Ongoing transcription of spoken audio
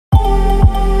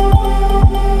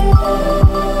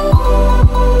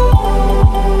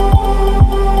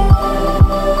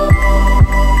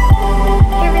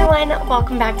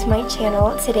welcome back to my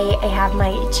channel. Today I have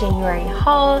my January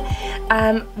haul.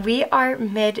 We are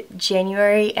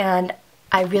mid-January and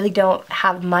I really don't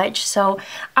have much, so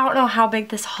I don't know how big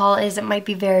this haul is. It might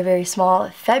be very, very small.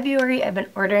 February, I've been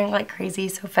ordering like crazy,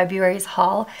 so February's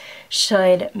haul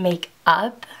should make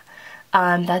up.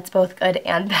 That's both good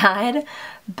and bad.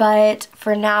 But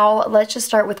for now, let's just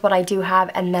start with what I do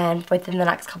have, and then within the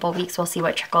next couple of weeks, we'll see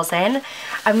what trickles in.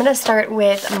 I'm going to start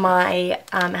with my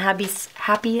Happy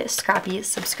Scrappy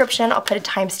subscription. I'll put a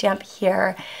timestamp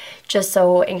here just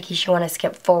so in case you want to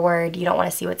skip forward, you don't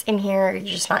want to see what's in here, you're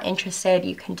just not interested,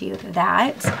 you can do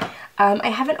that. I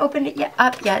haven't opened it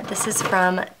up yet. This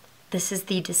is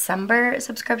the December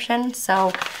subscription,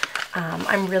 so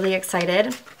I'm really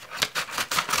excited.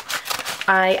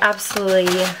 I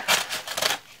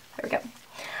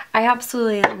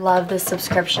absolutely love this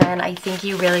subscription. I think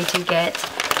you really do get,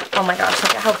 oh my gosh,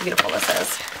 look at how beautiful this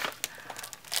is.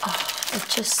 Oh,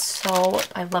 it's just so,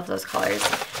 I love those colors.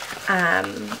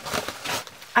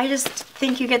 I just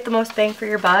think you get the most bang for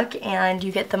your buck, and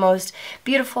you get the most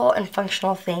beautiful and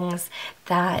functional things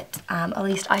that at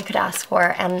least I could ask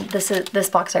for. And this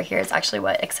box right here is actually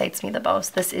what excites me the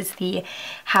most. This is the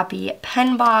Happy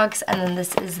Pen box, and then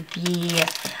this is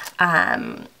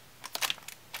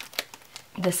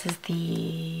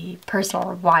the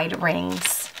Personal Wide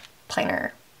Rings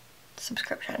planner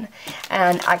subscription.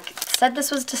 And I said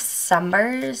this was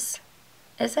December's,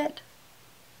 is it?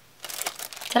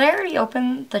 Did I already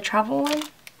open the travel one?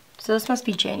 So this must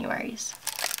be January's.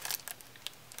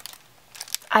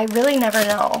 I really never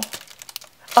know.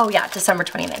 Oh yeah, December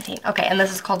 2019. Okay, and this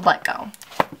is called Let Go.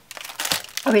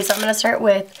 Okay, so I'm gonna start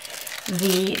with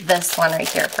this one right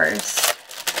here first.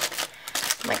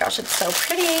 Oh my gosh, it's so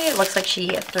pretty. It looks like she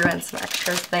threw in some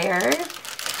extras there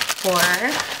for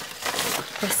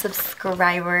the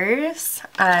subscribers.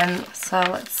 So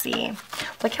let's see.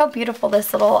 Look how beautiful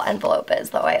this little envelope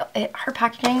is, though. Her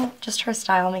packaging, just her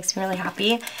style, makes me really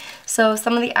happy. So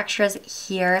some of the extras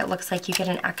here, it looks like you get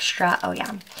an extra, oh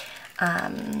yeah,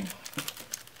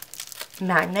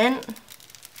 magnet.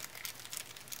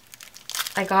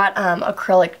 I got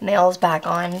acrylic nails back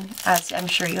on, as I'm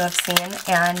sure you have seen,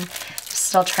 and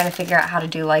still trying to figure out how to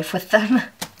do life with them.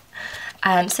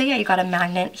 So yeah, you got a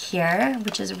magnet here,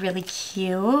 which is really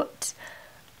cute.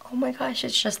 Oh my gosh,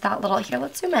 it's just that little. Here,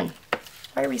 let's zoom in.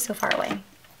 Why are we so far away?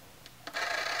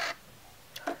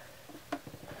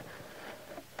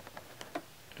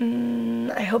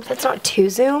 I hope that's not too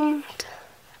zoomed.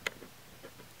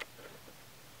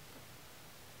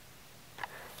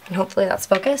 And hopefully that's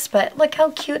focused, but look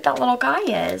how cute that little guy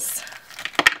is.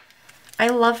 I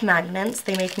love magnets.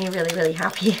 They make me really, really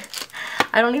happy.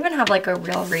 I don't even have like a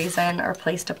real reason or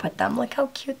place to put them. Look how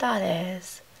cute that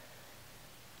is.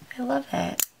 I love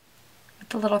it. With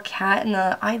the little cat and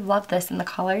I love this in the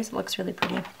colors. It looks really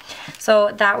pretty.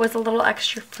 So that was a little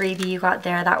extra freebie you got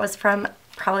there. That was from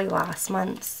probably last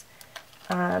month's,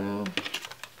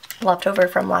 leftover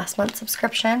from last month's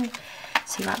subscription.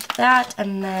 So you got that,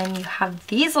 and then you have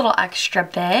these little extra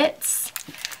bits.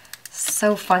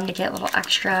 So fun to get little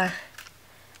extra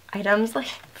items like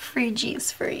free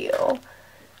G's for you.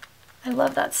 I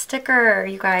love that sticker,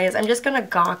 you guys. I'm just gonna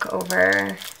gawk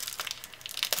over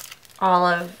all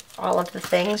of the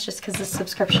things just because this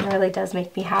subscription really does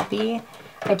make me happy.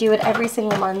 I do it every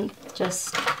single month,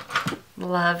 just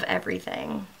love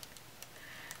everything.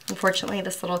 Unfortunately,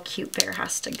 this little cute bear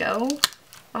has to go.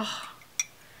 Oh,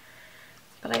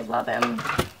 but I love him.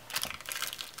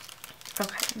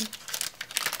 Okay.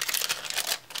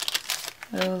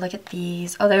 Oh, look at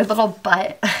these. Oh, they're little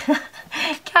butt,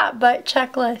 cat butt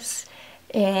checklists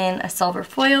in a silver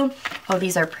foil. Oh,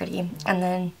 these are pretty. And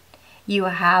then you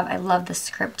have, I love the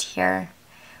script here,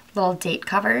 little date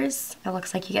covers. It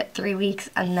looks like you get 3 weeks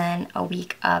and then a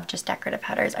week of just decorative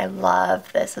headers. I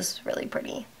love this. This is really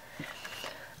pretty.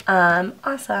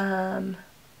 Awesome.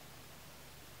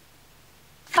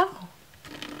 Oh,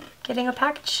 getting a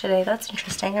package today. That's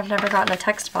interesting. I've never gotten a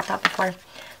text about that before.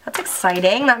 That's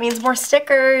exciting. That means more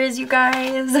stickers, you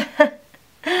guys.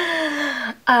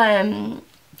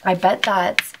 I bet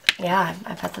that's, yeah,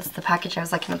 I bet that's the package I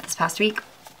was looking at this past week.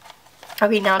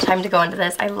 Okay, now time to go into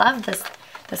this. I love this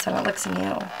one. It looks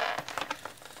new.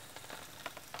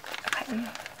 Okay.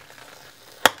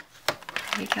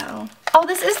 There we go. Oh,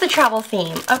 this is the travel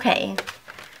theme. Okay.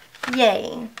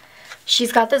 Yay.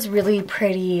 She's got this really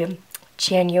pretty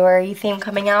January theme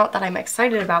coming out that I'm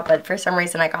excited about, but for some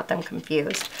reason I got them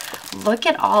confused. Look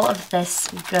at all of this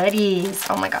goodies.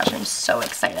 Oh my gosh, I'm so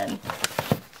excited.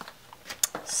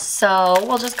 So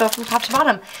we'll just go from top to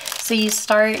bottom. So you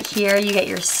start here, you get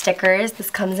your stickers. This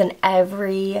comes in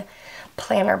every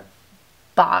planner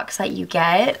box that you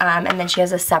get, and then she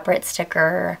has a separate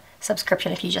sticker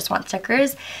subscription if you just want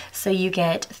stickers. So you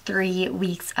get 3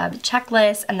 weeks of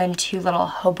checklist and then 2 little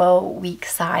hobo week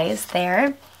size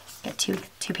there. Get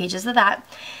two pages of that.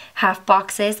 Half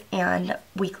boxes and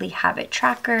weekly habit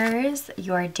trackers,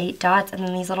 your date dots, and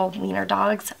then these little wiener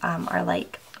dogs are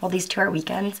like, well, these 2 are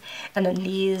weekends, and then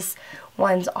these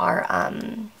ones are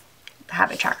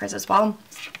habit trackers as well.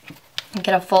 You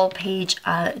get a full page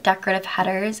decorative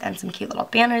headers and some cute little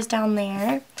banners down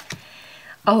there.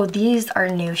 Oh, these are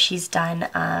new. She's done,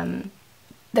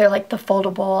 they're like the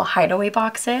foldable hideaway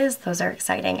boxes. Those are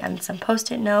exciting. And some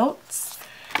post-it notes,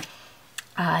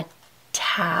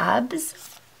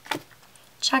 tabs,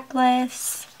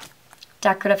 checklists,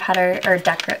 decorative header, or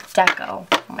deco.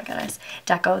 Oh my goodness.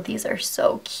 Deco. These are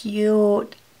so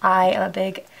cute. I am a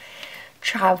big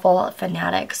travel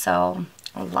fanatic, so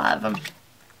I love them.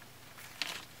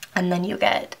 And then you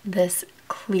get this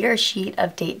clear sheet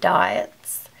of date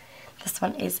dots. This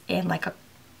one is in like a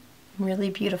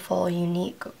really beautiful,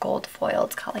 unique gold foil.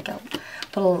 It's got like a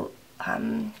little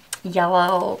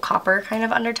yellow copper kind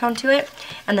of undertone to it.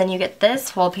 And then you get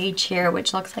this full page here,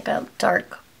 which looks like a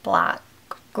dark black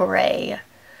gray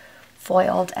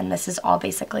foiled, and this is all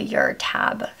basically your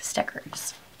tab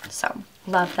stickers. So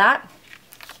love that.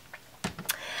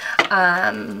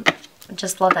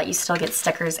 Just love that you still get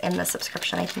stickers in the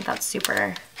subscription. I think that's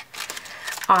super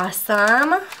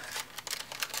awesome.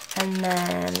 And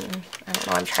then, I don't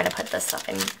know, I'm trying to put this stuff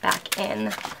back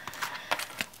in.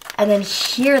 And then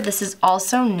here, this is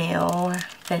also new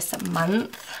this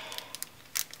month.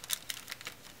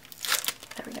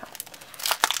 There we go.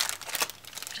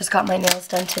 Just got my nails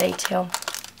done today too.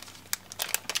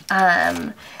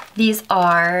 These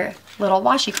are little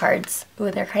washi cards.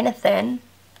 Ooh, they're kind of thin,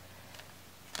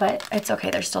 but it's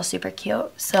okay, they're still super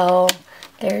cute. So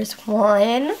there's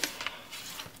 1,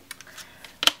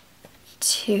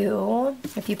 2,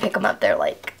 if you pick them up, they're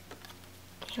like,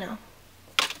 you know,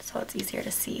 so it's easier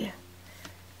to see.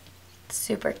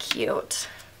 Super cute.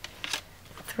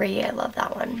 3, I love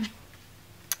that one.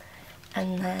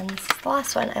 And then this is the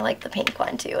last one. I like the pink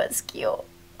one too, it's cute.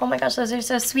 Oh my gosh, those are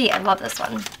so sweet. I love this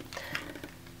one.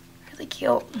 Really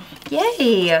cute.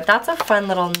 Yay, that's a fun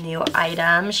little new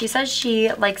item. She says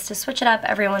she likes to switch it up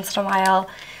every once in a while,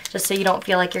 just so you don't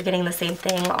feel like you're getting the same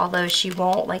thing, although she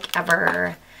won't like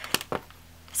ever.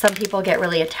 Some people get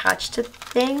really attached to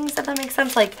things, if that makes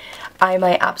sense. Like, I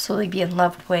might absolutely be in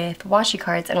love with washi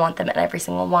cards and want them in every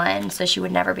single one, so she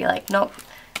would never be like, nope.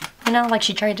 You know, like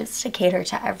she tried to cater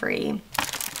to every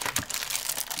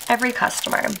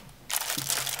customer.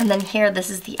 And then here, this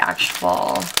is the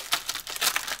actual,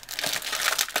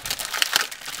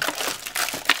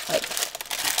 like,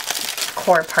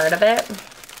 core part of it.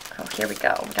 Oh, here we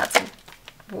go. We got some,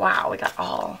 wow, we got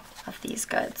all of these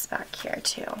goods back here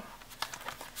too.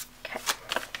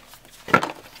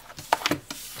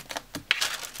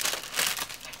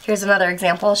 Here's another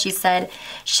example. She said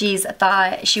she's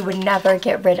thought she would never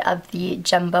get rid of the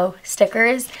jumbo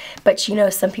stickers, but she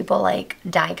knows some people like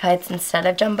die cuts instead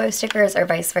of jumbo stickers, or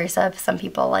vice versa. Some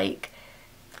people like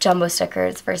jumbo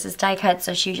stickers versus die cuts,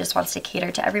 so she just wants to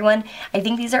cater to everyone. I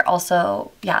think these are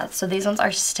also, yeah, so these ones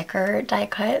are sticker die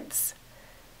cuts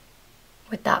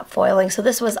with that foiling. So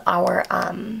this was our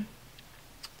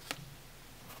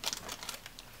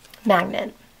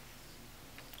magnet,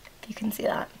 if you can see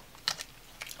that.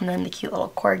 And then the cute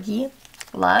little corgi,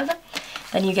 love.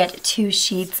 Then you get 2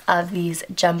 sheets of these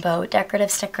jumbo decorative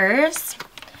stickers.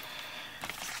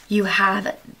 You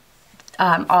have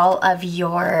all of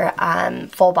your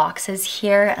full boxes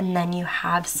here, and then you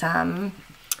have some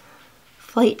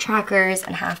flight trackers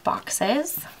and half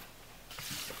boxes.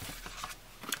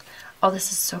 Oh,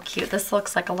 this is so cute. This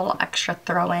looks like a little extra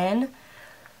throw-in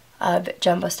of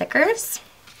jumbo stickers.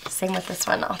 Same with this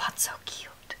one. Oh, that's so cute.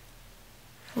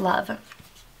 Love.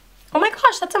 Oh my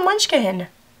gosh, that's a munchkin.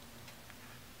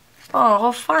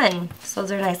 Oh, fun. So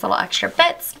those are nice little extra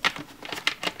bits.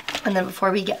 And then before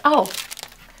we get, oh,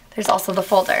 there's also the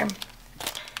folder.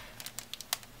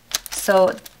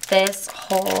 So this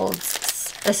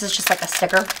holds, this is just like a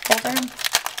sticker folder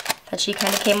that she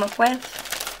kind of came up with.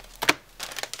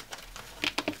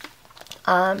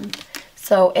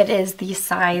 So it is the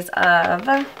size of,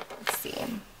 let's see.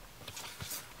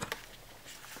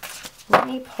 Let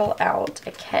me pull out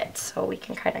a kit so we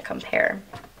can kind of compare.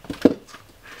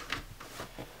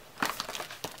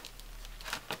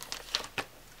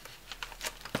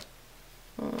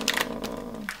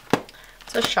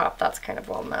 It's a shop that's kind of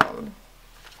well known.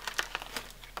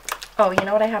 Oh, you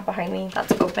know what I have behind me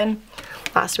that's open?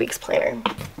 Last week's planner.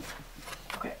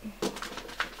 Okay.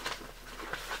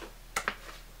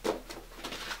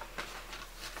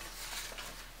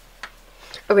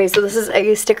 Okay, so this is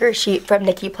a sticker sheet from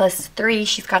Nikki Plus 3.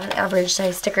 She's got an average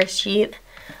size sticker sheet.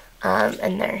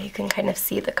 And there you can kind of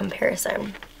see the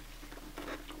comparison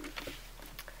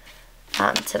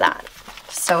to that.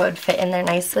 So it would fit in there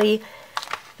nicely.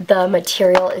 The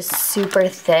material is super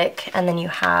thick, and then you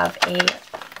have a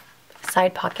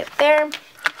side pocket there,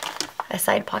 a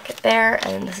side pocket there,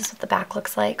 and this is what the back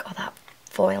looks like. Oh, that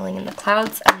foiling in the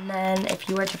clouds. And then if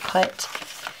you were to put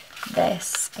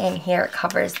this in here, it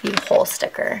covers the whole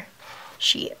sticker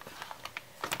sheet.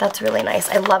 That's really nice.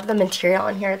 I love the material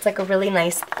on here. It's like a really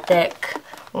nice thick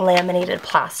laminated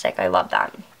plastic. I love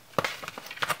that.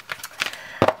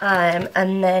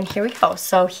 And then here we go.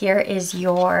 So here is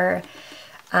your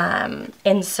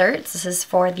inserts. This is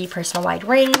for the personal wide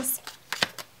rings.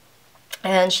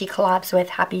 And she collabs with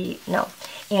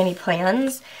Annie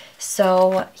Plans.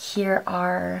 So here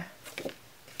are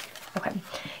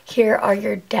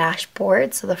your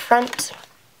dashboards. So the front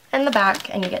and the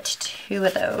back, and you get 2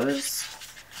 of those.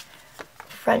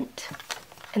 Front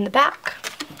and the back.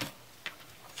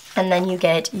 And then you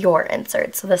get your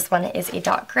insert. So this one is a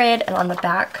dot grid, and on the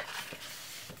back,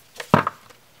 I'll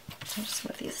just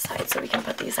move these aside so we can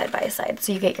put these side by side.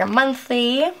 So you get your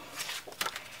monthly,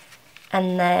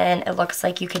 and then it looks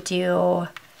like you could do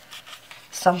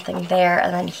something there,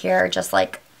 and then here, just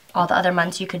like all the other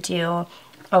months, you could do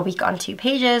a week on 2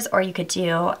 pages, or you could do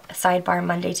a sidebar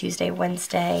Monday, Tuesday,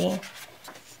 Wednesday,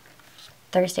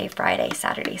 Thursday, Friday,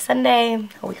 Saturday, Sunday,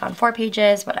 a week on 4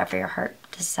 pages, whatever your heart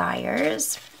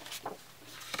desires.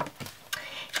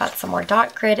 Got some more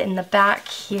dot grid in the back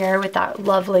here with that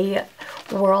lovely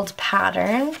world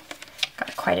pattern.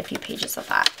 Got quite a few pages of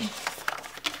that.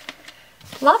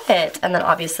 Love it. And then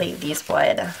obviously these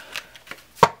would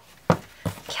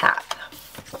cap,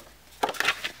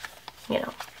 you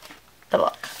know, the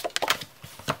book.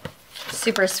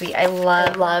 Super sweet. I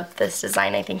love this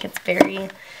design. I think it's very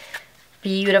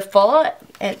beautiful.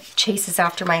 It chases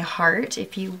after my heart,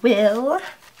 if you will.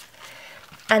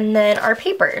 And then our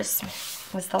papers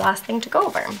was the last thing to go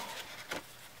over.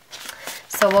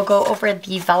 So we'll go over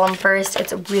the vellum first.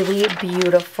 It's a really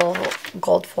beautiful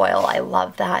gold foil. I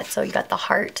love that. So you got the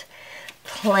heart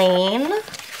plain.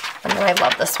 And then I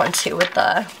love this one too with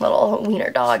the little wiener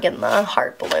dog and the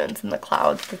heart balloons and the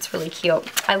clouds. That's really cute.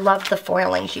 I love the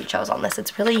foiling she chose on this.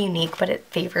 It's really unique, but it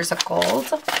favors a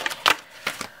gold.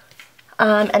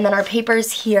 And then our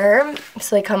papers here,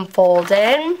 so they come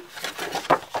folded.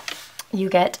 You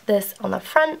get this on the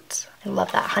front. I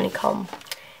love that honeycomb.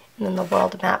 And then the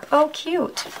world map. Oh,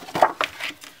 cute.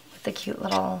 With the cute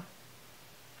little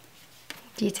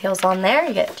details on there.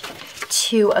 You get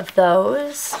 2 of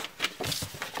those.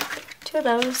 2 of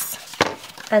those.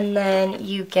 And then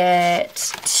you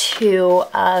get 2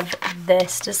 of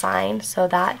this design. So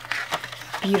that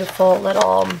beautiful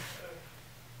little...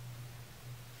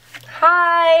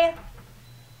 Hi!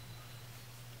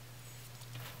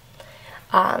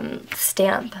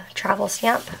 Stamp, travel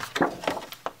stamp.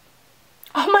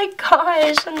 Oh my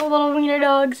gosh, and the little wiener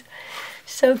dogs.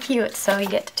 So cute. So you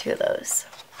get 2 of those.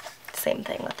 Same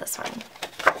thing with this one.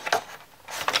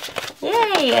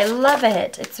 Yay, I love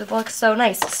it. It looks so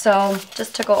nice. So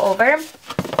just to go over,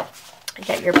 you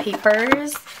get your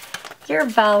papers, your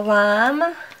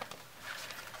vellum,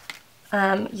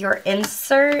 your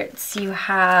inserts, you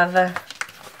have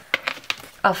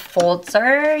a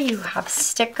folder, you have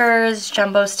stickers,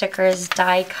 jumbo stickers,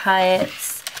 die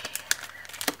cuts,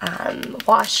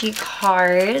 washi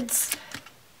cards,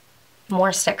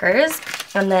 more stickers,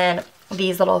 and then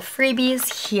these little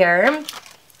freebies here,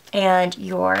 and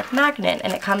your magnet.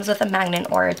 And it comes with a magnet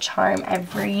or a charm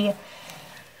every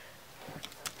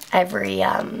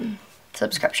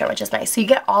subscription, which is nice. So you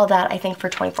get all that, I think, for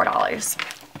 $24.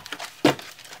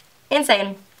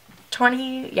 Insane.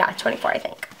 24, I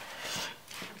think.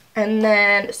 And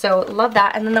then, so love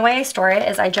that. And then the way I store it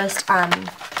is I just,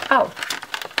 oh,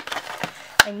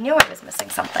 I knew I was missing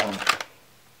something.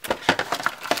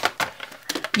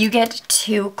 You get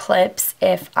 2 clips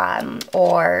if,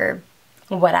 or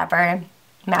whatever,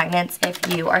 magnets if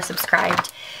you are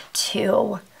subscribed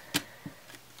to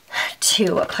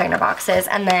planner boxes.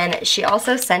 And then she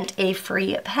also sent a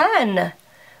free pen.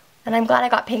 And I'm glad I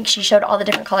got pink. She showed all the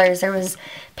different colors. There was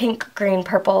pink, green,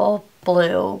 purple,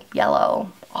 blue,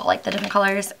 yellow, all like the different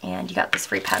colors, and you got this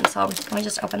free pen. So let me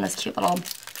just open this cute little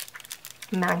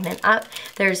magnet up.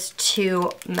 There's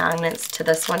 2 magnets to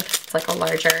this one because it's like a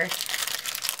larger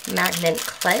magnet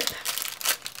clip.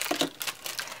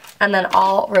 And then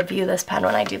I'll review this pen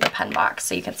when I do the pen box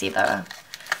so you can see the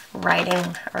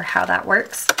writing or how that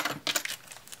works.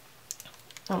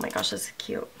 Oh my gosh, this is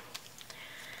cute.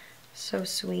 So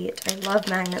sweet. I love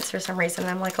magnets for some reason.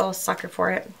 I'm like a little sucker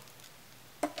for it.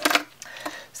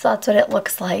 So that's what it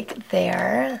looks like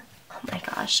there. Oh my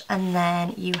gosh. And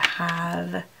then you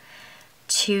have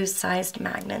two sized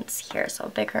magnets here, so a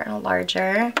bigger and a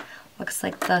larger. Looks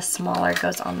like the smaller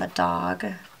goes on the dog.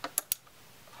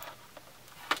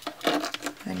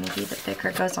 And maybe the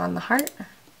bigger goes on the heart.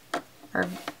 Or,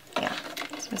 yeah,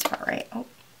 seems about right. Oh.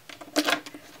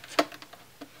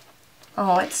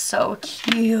 Oh, it's so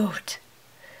cute.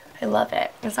 I love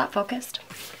it. Is that focused?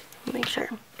 Let me make sure.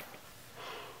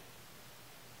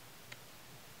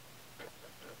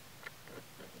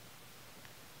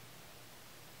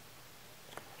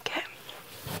 Okay.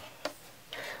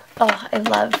 Oh, I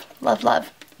love, love,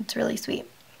 love. It's really sweet.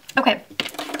 Okay.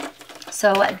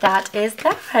 So that is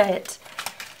that.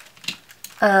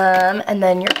 And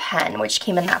then your pen, which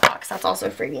came in that box. That's also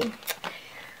freebie.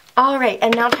 Alright,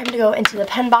 and now time to go into the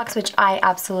pen box, which I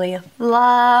absolutely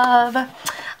love.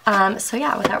 So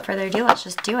yeah, without further ado, let's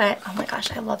just do it. Oh my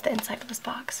gosh, I love the inside of this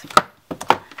box.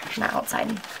 And the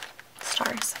outside.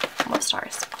 Stars. I love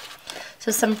stars.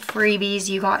 So some freebies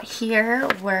you got here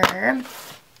were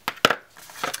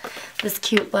this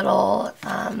cute little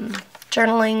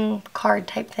journaling card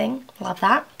type thing. Love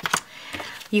that.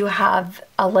 You have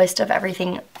a list of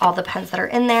everything, all the pens that are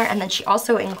in there, and then she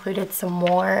also included some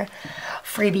more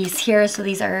freebies here. So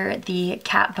these are the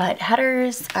cat butt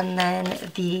headers and then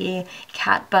the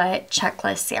cat butt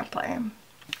checklist sampler.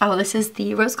 Oh, this is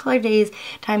the Rose Colored Days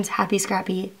times Happy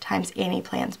Scrappy times Annie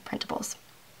Plans printables.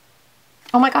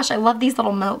 Oh my gosh, I love these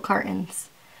little milk cartons.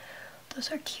 Those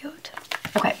are cute.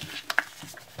 Okay,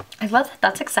 I love that.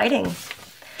 That's exciting.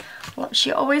 Well,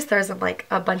 she always throws in like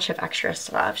a bunch of extra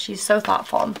stuff. She's so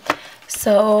thoughtful.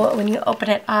 So when you open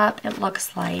it up, it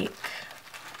looks like,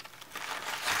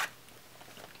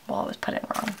 well, I was putting it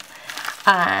wrong.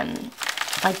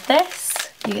 Like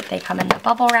this. They come in the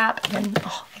bubble wrap, and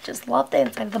oh, I just love the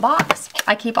inside of the box.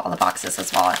 I keep all the boxes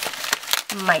as well.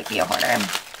 Might be a hoarder.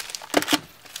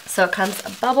 So it comes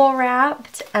bubble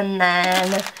wrapped, and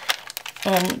then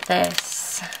in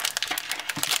this.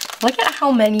 Look at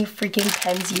how many freaking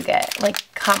pens you get.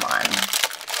 Like, come on.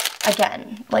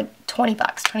 Again, like 20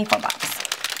 bucks, 24 bucks.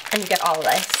 And you get all of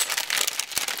this.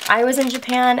 I was in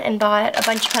Japan and bought a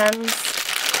bunch of pens.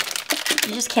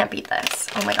 You just can't beat this.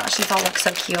 Oh my gosh, these all look so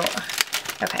cute.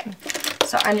 Okay,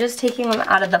 so I'm just taking them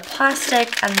out of the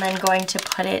plastic and then going to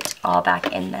put it all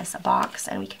back in this box,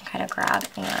 and we can kind of grab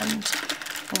and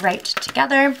write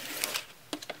together.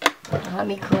 Let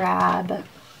me grab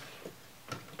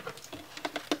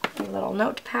little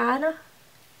notepad.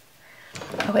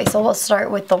 Okay, so we'll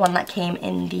start with the one that came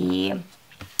in the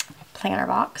planner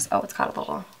box. Oh, it's got a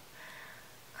little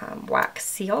wax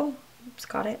seal. Oops,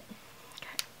 got it.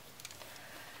 Okay.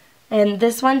 And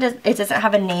this one, it doesn't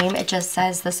have a name. It just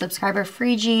says the subscriber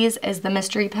free G's is the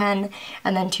mystery pen,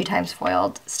 and then 2 times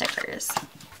foiled stickers.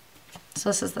 So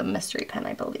this is the mystery pen,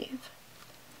 I believe.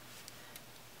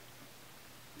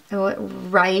 Oh, it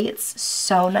writes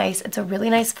so nice. It's a really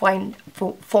nice foin.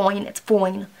 It's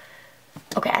foin.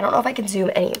 Okay, I don't know if I can zoom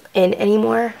in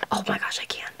anymore. Oh my gosh, I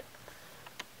can.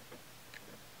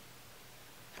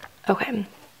 Okay.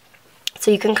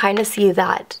 So you can kind of see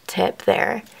that tip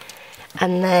there.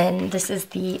 And then this is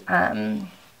the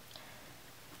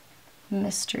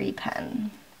mystery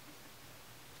pen.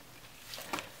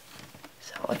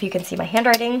 So if you can see my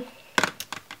handwriting,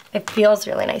 it feels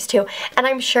really nice too. And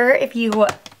I'm sure if you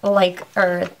like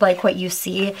what you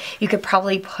see, you could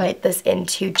probably put this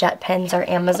into JetPens or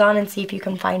Amazon and see if you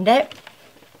can find it.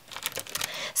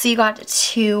 So you got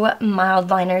 2 mild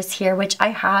liners here, which I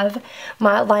have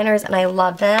mild liners and I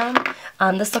love them.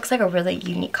 This looks like a really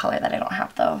unique color that I don't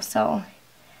have though. So,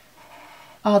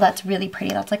 oh, that's really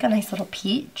pretty. That's like a nice little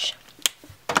peach.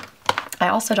 I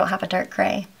also don't have a dark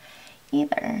gray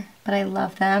either, but I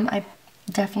love them. I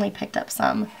definitely picked up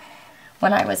some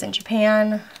when I was in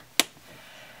Japan.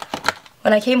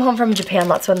 When I came home from Japan,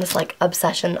 that's when this like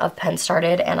obsession of pens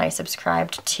started, and I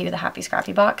subscribed to the Happy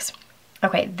Scrappy box.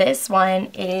 Okay, this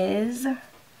one is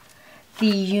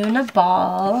the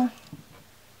Uniball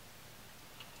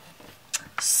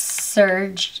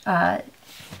Surge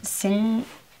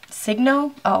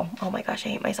Signo. Oh my gosh, I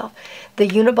hate myself. The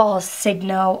Uniball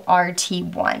Signo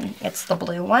RT1. It's the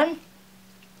blue one.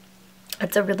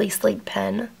 It's a really sleek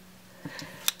pen.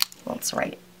 Let's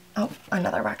write. Oh,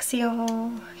 another wax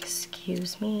seal.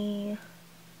 Excuse me.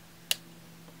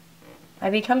 I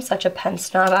become such a pen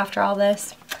snob after all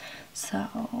this. So,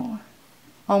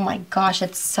 oh my gosh,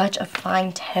 it's such a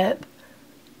fine tip.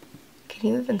 Can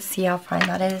you even see how fine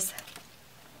that is?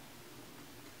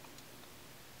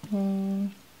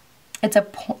 It's a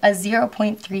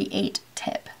 0.38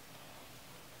 tip.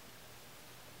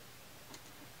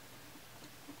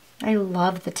 I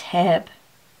love the tip.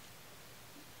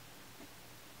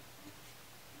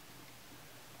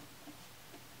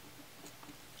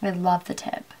 I love the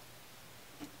tip.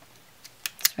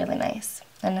 It's really nice.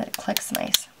 And it clicks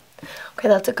nice. Okay,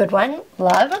 that's a good one.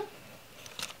 Love.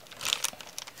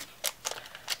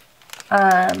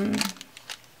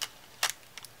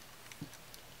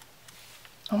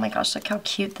 Oh my gosh, look how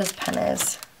cute this pen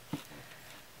is.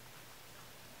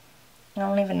 I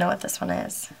don't even know what this one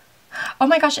is. Oh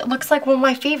my gosh, it looks like one of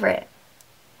my favorite.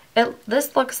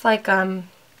 This looks like,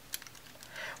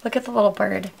 look at the little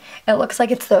bird. It looks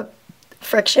like it's the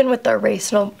friction with the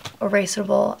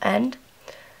erasable end.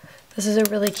 This is a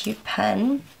really cute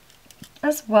pen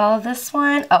as well. This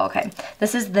one, oh okay.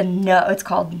 This is the it's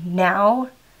called No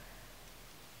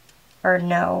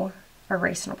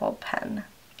Erasable Pen.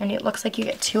 And it looks like you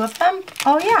get 2 of them.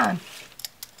 Oh yeah.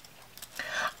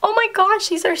 Oh my gosh,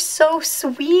 these are so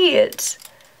sweet.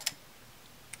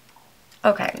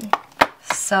 Okay,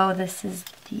 so this is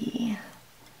the...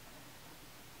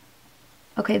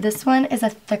 Okay, this one is a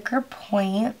thicker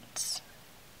point.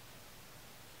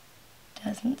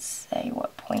 Doesn't say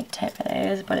what point tip it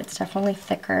is, but it's definitely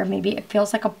thicker. Maybe it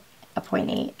feels like a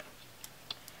 0.8.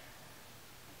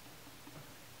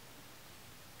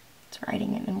 It's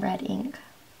writing it in red ink.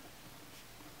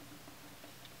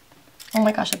 Oh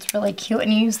my gosh, it's really cute.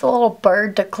 And you use the little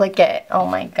bird to click it. Oh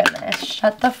my goodness.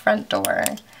 Shut the front door.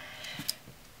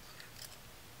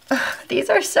 These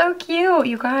are so cute,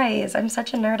 you guys. I'm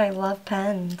such a nerd. I love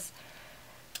pens.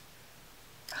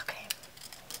 Okay.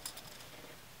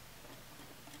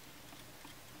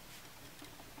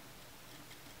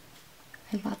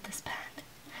 I love this pen.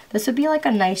 This would be like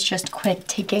a nice, just quick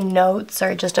taking notes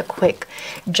or just a quick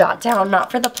jot down. Not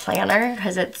for the planner,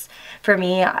 because it's, for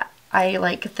me, I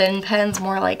like thin pens,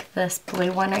 more like this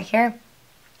blue one right here.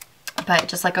 But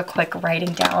just like a quick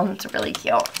writing down. It's really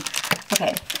cute.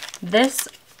 Okay, this...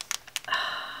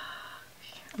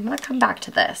 I'm going to come back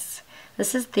to this.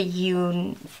 This is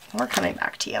the we're coming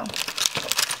back to you.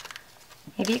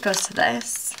 Maybe it goes to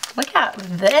this. Look at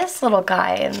this little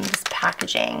guy in this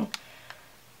packaging.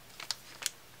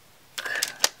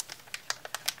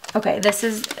 Okay, this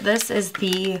is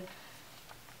the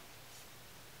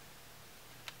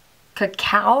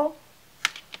Cacao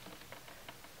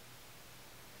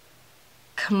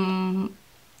Kuman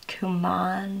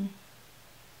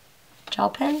gel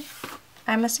pen,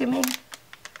 I'm assuming.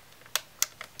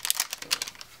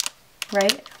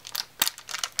 Right?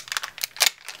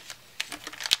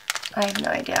 I have no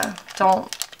idea.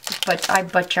 But I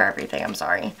butcher everything, I'm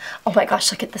sorry. Oh my gosh,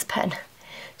 look at this pen.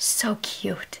 So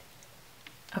cute.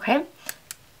 Okay.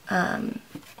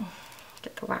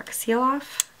 Get the wax seal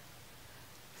off.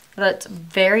 That's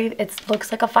it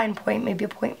looks like a fine point, maybe a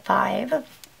 0.5.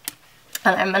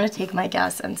 And I'm gonna take my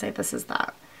guess and say this is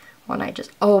that one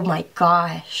oh my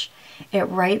gosh. It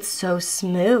writes so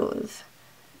smooth.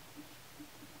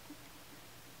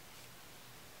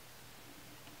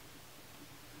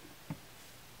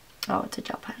 Oh, it's a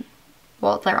gel pen.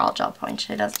 Well, they're all gel pens.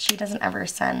 She doesn't ever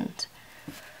send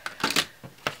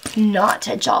not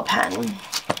a gel pen.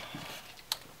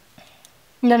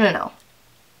 No.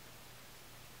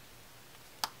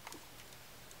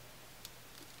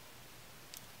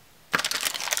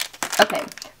 Okay,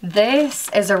 this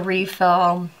is a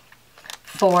refill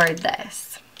for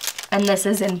this. And this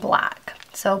is in black.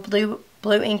 So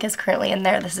blue ink is currently in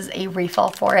there. This is a refill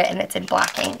for it and it's in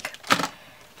black ink.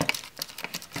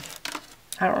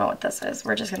 I don't know what this is.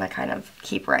 We're just gonna kind of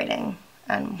keep writing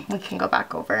and we can go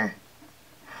back over.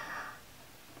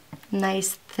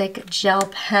 Nice thick gel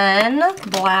pen,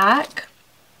 black.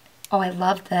 Oh, I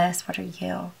love this. What are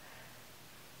you?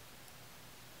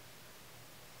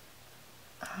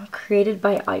 Oh, created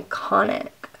by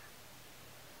Iconic.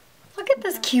 Look at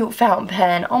this cute fountain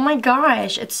pen. Oh my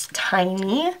gosh, it's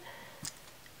tiny.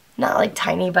 Not like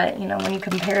tiny, but you know, when you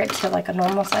compare it to like a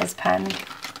normal size pen,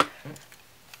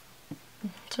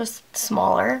 just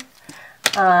smaller.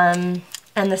 And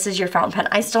this is your fountain pen.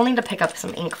 I still need to pick up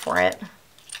some ink for it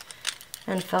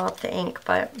and fill up the ink,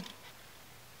 but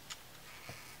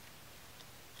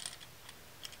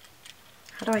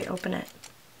how do I open it?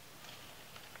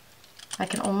 I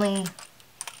can only,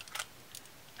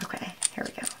 okay, here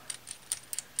we go.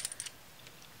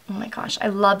 Oh my gosh, I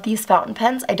love these fountain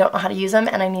pens. I don't know how to use them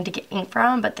and I need to get ink for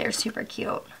them, but they're super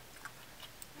cute.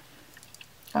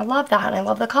 I love that and I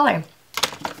love the color.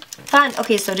 Fun.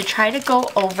 Okay, so to try to go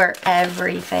over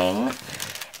everything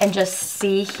and just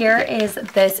see, here is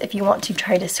this, if you want to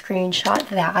try to screenshot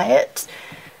that,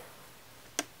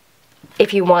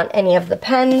 if you want any of the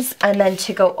pens, and then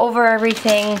to go over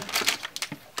everything,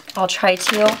 I'll try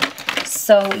to.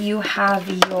 So you have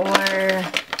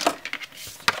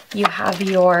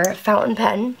your fountain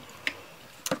pen.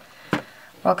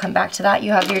 We'll come back to that.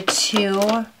 You have your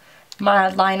 2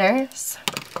 mild liners.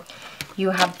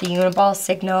 You have the Uniball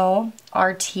Signo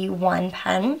RT1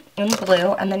 pen in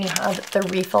blue, and then you have the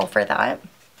refill for that.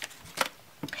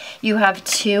 You have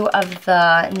 2 of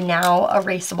the Now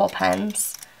erasable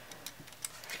pens.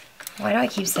 Why do I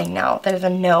keep saying now? There's a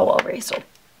No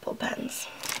erasable pens.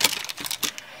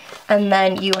 And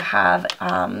then you have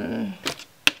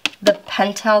the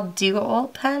Pentel Dual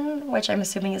pen, which I'm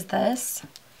assuming is this,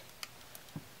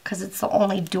 because it's the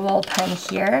only dual pen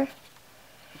here.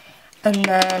 And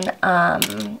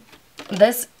then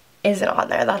this isn't on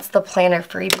there. That's the planner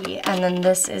freebie. And then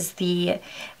this is the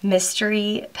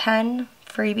mystery pen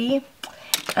freebie.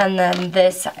 And then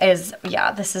this is,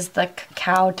 yeah, this is the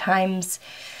Cacao times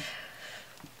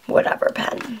whatever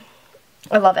pen.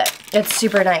 I love it. It's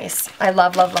super nice. I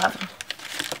love, love, love.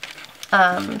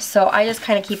 So I just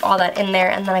kind of keep all that in there,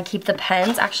 and then I keep the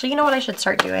pens. Actually, you know what I should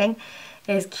start doing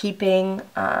is keeping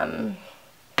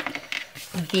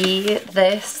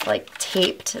this like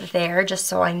taped there, just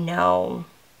so I know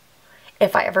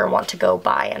if I ever want to go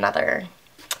buy another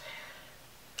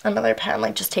pen,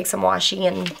 like just take some washi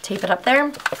and tape it up there.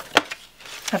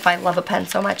 If I love a pen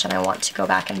so much and I want to go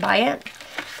back and buy it,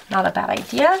 not a bad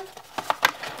idea.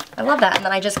 I love that. And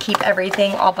then I just keep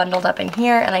everything all bundled up in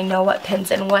here, and I know what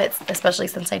pins and what, especially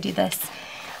since I do this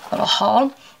little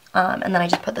haul. And then I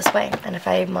just put this away. And if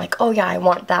I'm like, oh yeah, I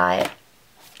want that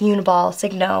Uniball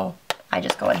Signo, I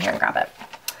just go in here and grab it.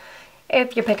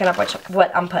 If you're picking up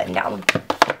what I'm putting down.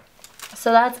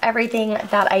 So that's everything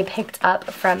that I picked up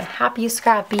from Happy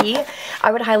Scrappy.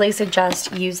 I would highly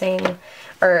suggest using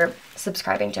or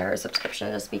subscribing to her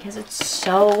subscription just because it's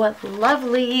so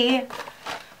lovely.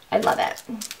 I love it.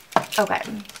 Okay,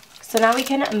 so now we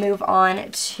can move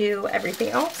on to everything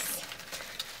else.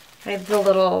 I have the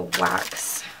little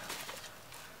wax.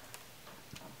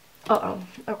 Uh-oh,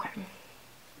 okay. I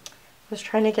was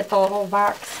trying to get the little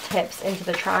wax tips into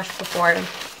the trash before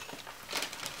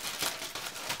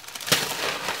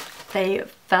they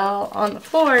fell on the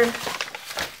floor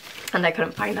and I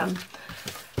couldn't find them.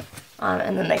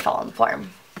 And then they fell on the floor.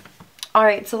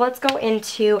 Alright, so let's go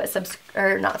into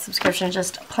not subscription,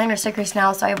 just planner stickers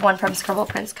now. So I have one from Scribble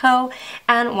Prints Co.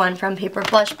 and one from Paper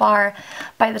Blush Bar.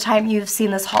 By the time you've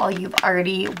seen this haul, you've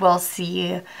already will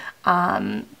see,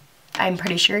 I'm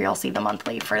pretty sure you'll see the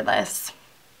monthly for this.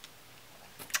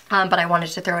 But I wanted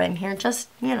to throw it in here just,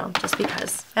 you know, just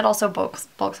because. It also bulks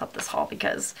up this haul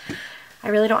because I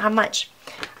really don't have much.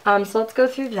 So let's go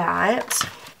through that.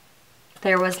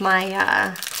 There was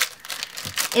my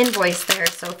invoice there,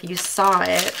 so if you saw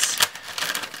it,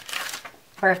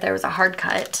 or if there was a hard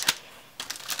cut,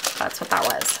 that's what that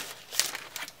was.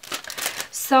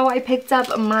 So I picked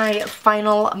up my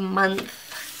final monthly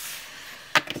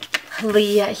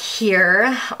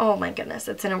here. Oh my goodness,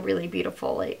 it's in a really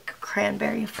beautiful like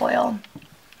cranberry foil.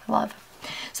 I love.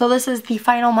 So this is the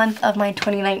final month of my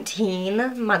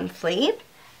 2019 monthly.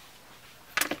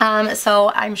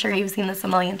 So I'm sure you've seen this a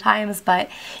million times, but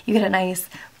you get a nice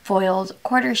foiled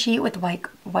quarter sheet with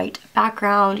white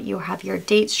background. You have your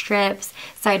date strips,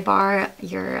 sidebar,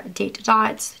 your date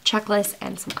dots, checklist,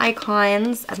 and some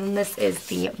icons. And then this is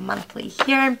the monthly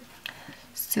here.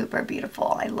 Super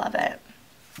beautiful. I love it.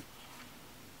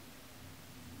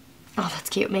 Oh, that's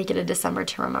cute. Make it a December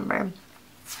to remember.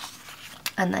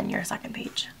 And then your second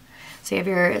page. So you have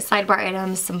your sidebar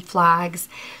items, some flags,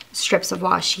 strips of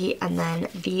washi, and then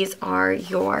these are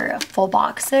your full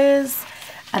boxes.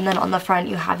 And then on the front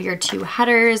you have your 2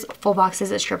 headers, full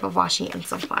boxes, a strip of washi, and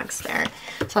some flags there.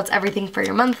 So that's everything for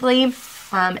your monthly.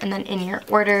 And then in your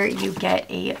order you get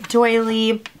a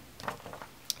doily.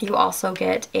 You also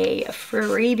get a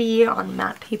freebie on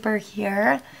matte paper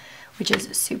here, which is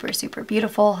super, super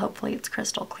beautiful. Hopefully it's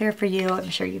crystal clear for you. I'm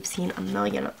sure you've seen a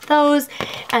million of those.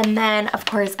 And then of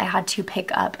course I had to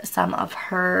pick up some of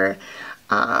her,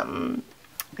 you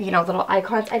know, little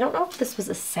icons. I don't know if this was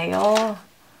a sale.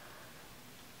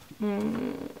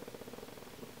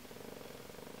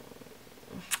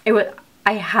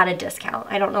 I had a discount.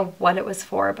 I don't know what it was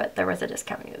for, but there was a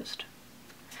discount used.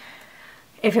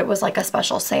 If it was like a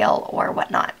special sale or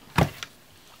whatnot.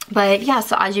 But yeah,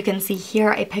 so as you can see here,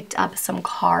 I picked up some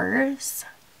cars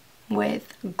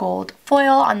with gold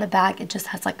foil. On the back, it just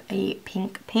has like a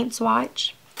pink paint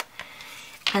swatch.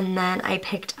 And then I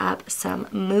picked up some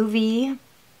movie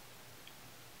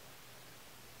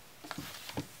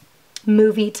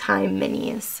time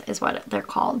minis is what they're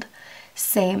called.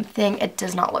 Same thing. It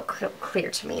does not look clear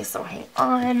to me, so hang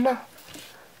on.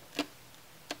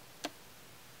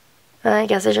 I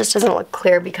guess it just doesn't look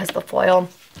clear because of the foil.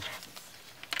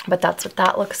 But that's what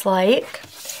that looks like.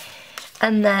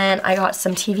 And then I got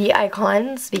some TV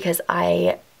icons because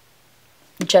I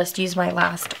just used my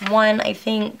last one, I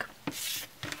think.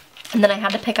 And then I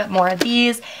had to pick up more of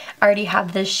these. I already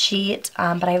have this sheet,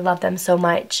 but I love them so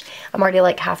much. I'm already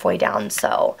like halfway down,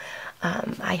 so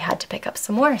I had to pick up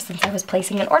some more since I was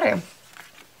placing an order.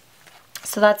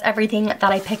 So that's everything that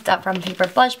I picked up from Paper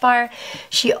Blush Bar.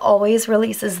 She always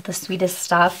releases the sweetest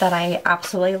stuff that I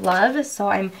absolutely love, so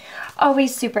I'm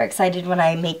always super excited when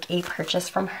I make a purchase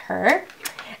from her.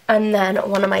 And then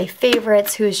one of my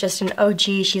favorites, who is just an OG,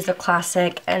 she's a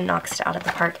classic and knocks it out of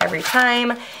the park every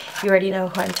time. You already know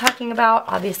who I'm talking about,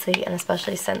 obviously, and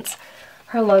especially since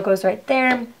her logo's right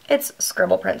there. It's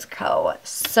Scribble Prints Co.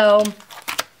 So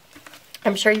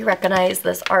I'm sure you recognize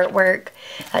this artwork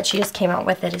that she just came out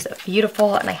with. It is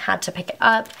beautiful, and I had to pick it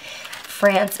up.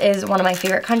 France is one of my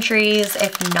favorite countries,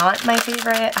 if not my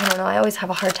favorite. I don't know, I always have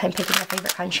a hard time picking a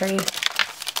favorite country.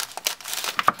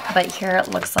 But here it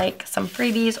looks like some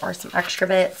freebies or some extra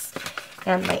bits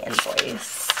and my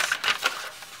invoice.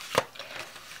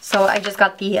 So I just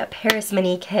got the Paris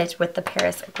mini kit with the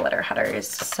Paris glitter headers.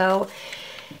 So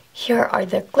here are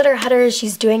the glitter headers.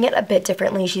 She's doing it a bit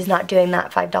differently. She's not doing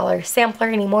that $5 sampler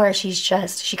anymore. She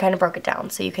kind of broke it down.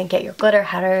 So you can get your glitter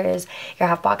headers, your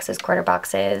half boxes, quarter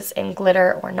boxes in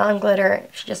glitter or non-glitter.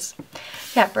 She just,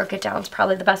 yeah, broke it down. It's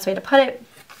probably the best way to put it.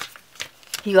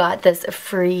 You got this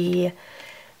free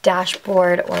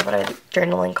dashboard, or what are the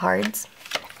journaling cards.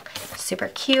 Super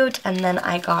cute. And then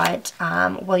I got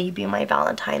Will You Be My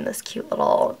Valentine, this cute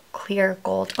little clear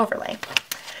gold overlay.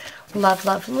 Love,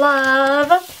 love,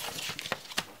 love.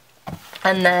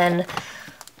 And then,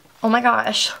 oh my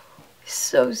gosh,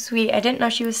 so sweet. I didn't know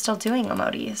she was still doing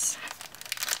emojis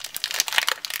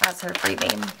as her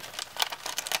freebie.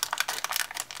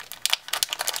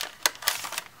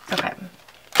 Okay.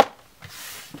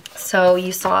 So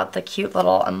you saw the cute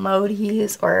little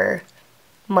emojis or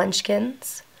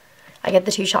munchkins. I get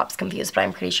the two shops confused, but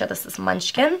I'm pretty sure this is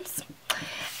munchkins.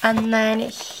 And then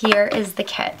here is the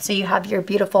kit. So you have your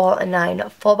beautiful 9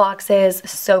 full boxes,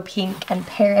 so pink and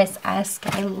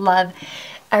Paris-esque. I love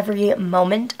every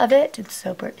moment of it. It's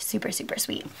super, super, super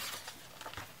sweet.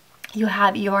 You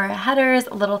have your headers,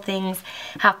 little things,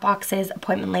 half boxes,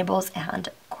 appointment labels, and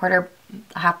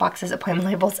half boxes, appointment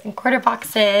labels, and quarter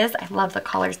boxes. I love the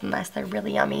colors in this. They're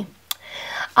really yummy.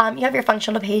 You have your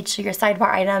functional page, so your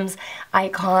sidebar items,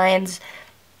 icons,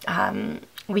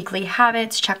 weekly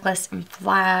habits, checklists, and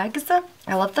flags.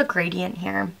 I love the gradient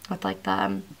here with like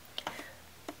the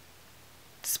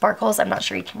sparkles. I'm not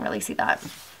sure you can really see that.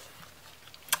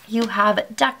 You have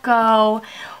deco,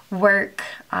 work,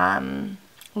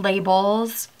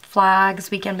 labels,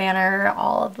 flags, weekend banner,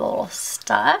 all of the little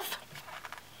stuff.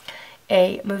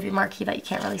 A movie marquee that you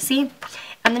can't really see.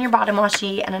 And then your bottom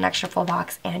washi and an extra full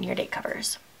box and your date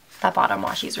covers. That bottom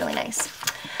washi is really nice.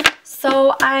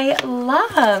 So I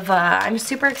love, I'm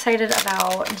super excited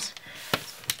about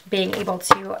being able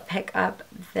to pick up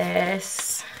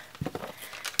this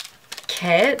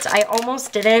kit. I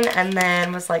almost didn't, and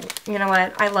then was like, you know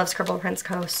what, I love Scribble Prints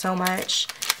Co. so much,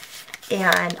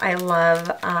 and I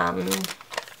love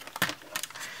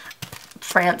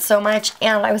France so much,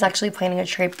 and I was actually planning a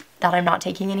trip that I'm not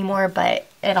taking anymore, but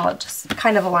it all just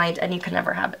kind of aligned, and you can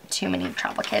never have too many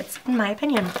travel kits, in my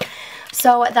opinion.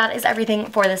 So that is everything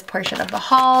for this portion of the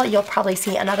haul. You'll probably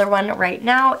see another one right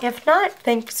now. If not,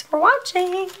 thanks for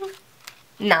watching.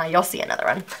 Nah, you'll see another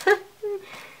one.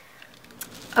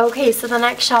 Okay, so the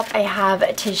next shop I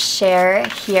have to share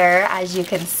here, as you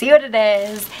can see what it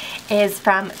is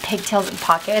from Pigtails and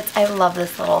Pockets. I love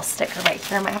this little sticker right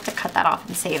here. I might have to cut that off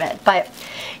and save it, but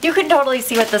you can totally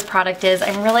see what this product is.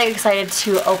 I'm really excited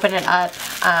to open it up.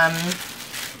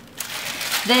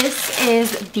 This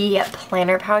is the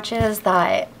planner pouches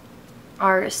that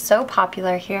are so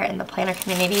popular here in the planner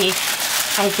community.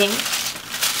 I think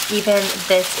even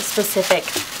this specific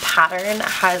pattern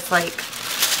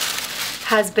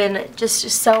has been just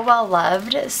so well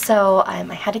loved, so I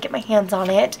had to get my hands on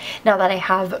it now that I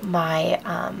have my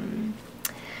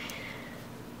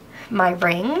my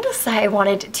rings. I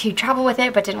wanted to travel with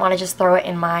it but didn't want to just throw it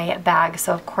in my bag,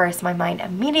 so of course my mind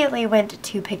immediately went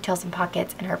to Pigtails and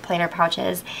Pockets and her planner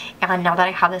pouches, and now that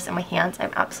I have this in my hands,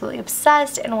 I'm absolutely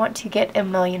obsessed and want to get a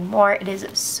million more. It is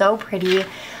so pretty.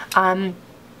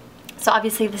 So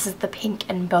obviously this is the pink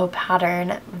and bow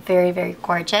pattern. Very, very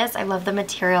gorgeous. I love the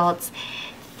material. It's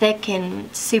thick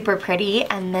and super pretty,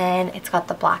 and then it's got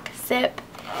the black zip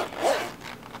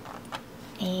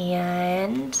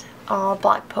and all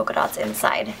black polka dots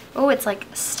inside. Oh, it's like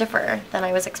stiffer than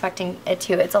I was expecting it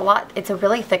to. It's a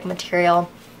really thick material.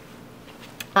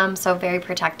 So very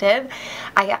protective.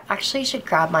 I actually should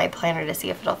grab my planner to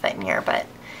see if it'll fit in here, but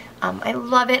I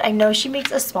love it. I know she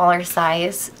makes a smaller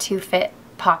size to fit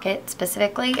pocket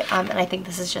specifically, and I think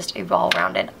this is just a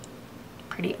well-rounded,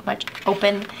 pretty much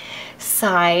open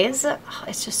size. Oh,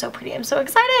 it's just so pretty. I'm so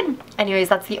excited. Anyways,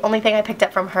 that's the only thing I picked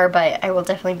up from her, but I will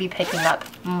definitely be picking up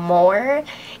more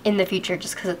in the future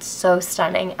just because it's so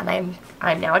stunning, and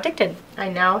I'm now addicted. I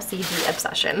now see the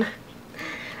obsession.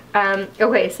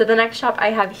 Okay, so the next shop I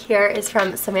have here is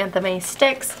from Samantha May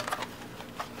Sticks.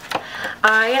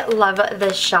 I love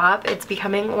this shop. It's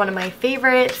becoming one of my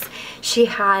favorites. She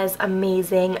has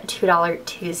amazing $2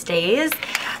 Tuesdays,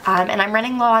 and I'm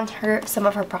running low on some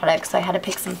of her products, so I had to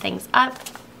pick some things up.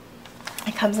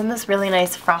 It comes in this really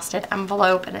nice frosted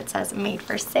envelope, and it says made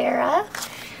for Sarah.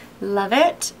 Love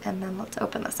it. And then let's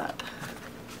open this up.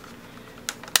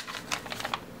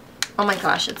 Oh my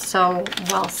gosh, it's so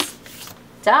well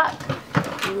stuck.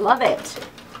 Love it.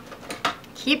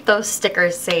 Keep those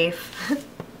stickers safe.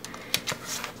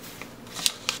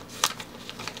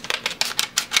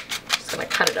 Gonna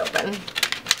cut it open.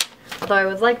 Although I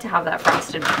would like to have that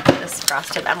this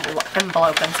frosted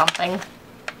envelope in something.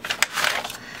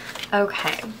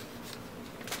 Okay.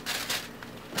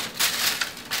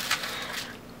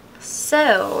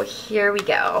 So here we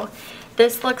go.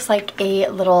 This looks like a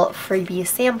little freebie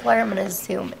sampler. I'm gonna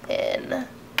zoom in.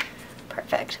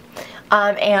 Perfect.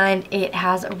 And it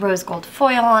has rose gold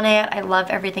foil on it. I love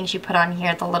everything she put on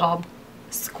here. The little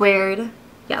squared,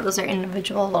 yeah, those are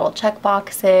individual little check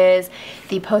boxes,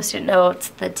 the post-it notes,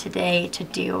 the today, to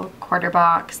do quarter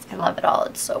box. I love it all.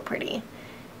 It's so pretty.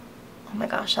 Oh my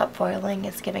gosh, that foiling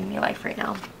is giving me life right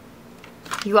now.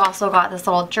 You also got this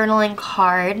little journaling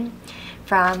card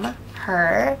from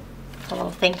her. A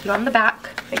little thank you on the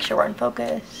back. Make sure we're in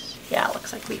focus. Yeah, it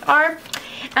looks like we are.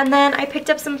 And then I picked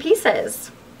up some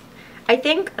pieces. I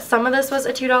think some of this was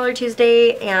a $2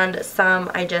 Tuesday and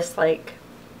some I just like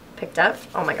picked up.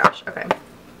 Oh my gosh, okay.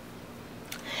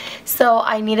 So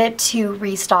I needed to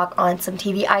restock on some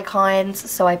TV icons,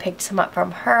 so I picked some up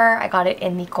from her. I got it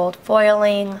in the gold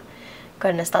foiling.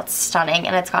 Goodness, that's stunning.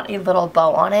 And it's got a little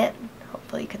bow on it.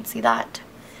 Hopefully you can see that.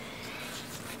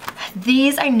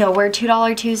 These I know were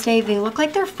 $2 Tuesday. They look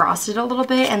like they're frosted a little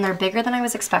bit and they're bigger than I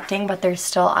was expecting, but they're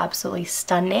still absolutely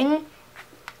stunning.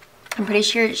 I'm pretty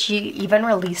sure she even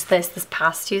released this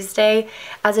past Tuesday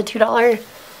as a $2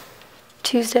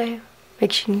 Tuesday.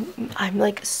 I'm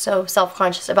like so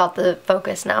self-conscious about the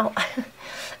focus now.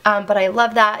 But I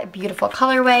love that beautiful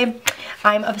colorway.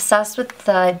 I'm obsessed with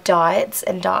the dots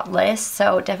and dot lists,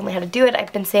 so definitely had to do it.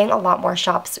 I've been seeing a lot more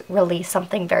shops release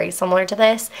something very similar to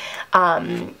this.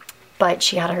 But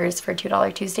she had hers for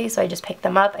 $2 Tuesday, so I just picked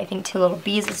them up. I think Two Little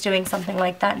Bees is doing something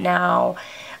like that now.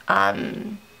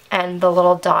 And the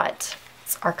little dots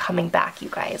are coming back, you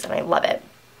guys, and I love it.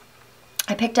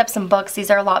 I picked up some books.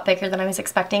 These are a lot bigger than I was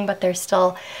expecting, but they're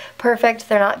still perfect.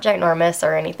 They're not ginormous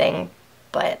or anything,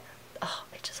 but oh,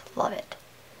 I just love it.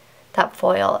 That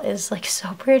foil is like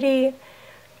so pretty.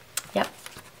 Yep.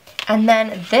 And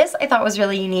then this I thought was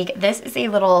really unique. This is a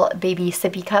little baby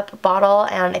sippy cup bottle,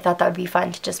 and I thought that would be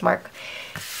fun to just mark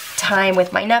time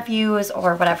with my nephews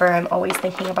or whatever. I'm always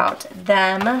thinking about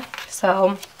them,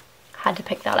 so had to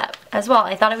pick that up as well.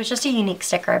 I thought it was just a unique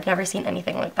sticker. I've never seen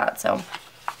anything like that, so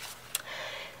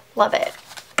love it.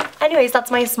 Anyways, that's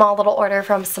my small little order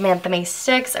from Samantha May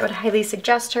Sticks. I would highly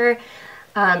suggest her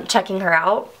checking her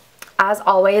out. As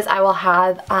always, I will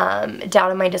have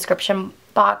down in my description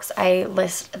box, I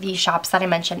list the shops that I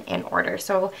mentioned in order,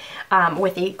 so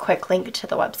with a quick link to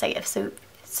the website.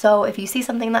 So if you see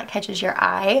something that catches your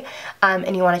eye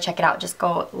and you want to check it out, just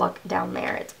go look down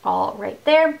there. It's all right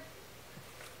there.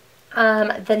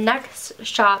 The next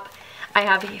shop I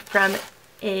have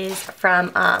is from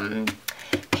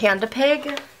Panda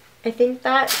Pig. I think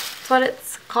that's what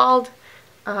it's called.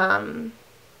 I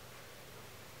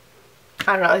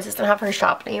don't know, it doesn't have her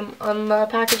shop name on the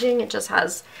packaging. It just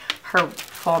has her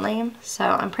full name. So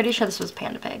I'm pretty sure this was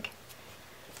Panda Pig.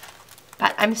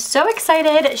 But I'm so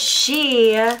excited.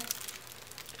 She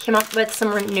came up with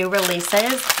some new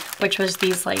releases, which was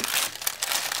these like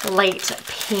light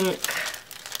pink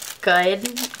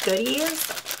goodies.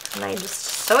 And I'm just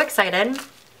so excited.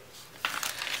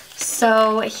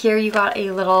 So here you got a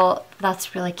little,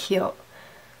 that's really cute,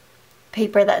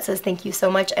 paper that says thank you so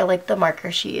much. I like the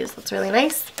marker she used. That's really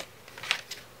nice.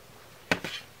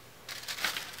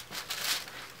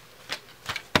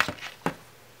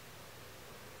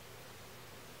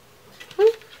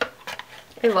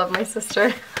 I love my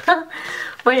sister.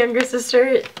 My younger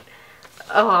sister.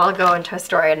 Oh, I'll go into a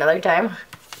story another time.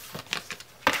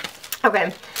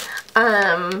 Okay.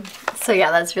 So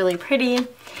yeah, that's really pretty.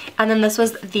 And then this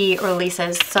was the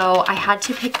releases. So I had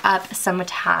to pick up some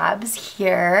tabs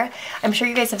here. I'm sure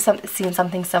you guys have seen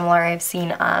something similar. I've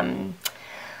seen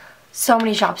so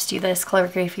many shops do this,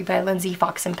 calligraphy by Lindsay,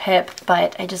 Fox, and Pip,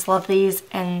 but I just love these.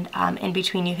 And in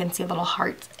between you can see little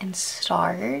hearts and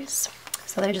stars.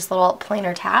 So they're just little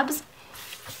plainer tabs.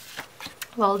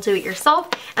 Well, do it yourself.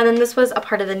 And then this was a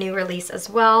part of the new release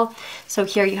as well. So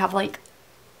here you have like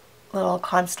little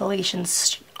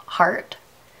constellations heart.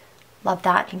 Love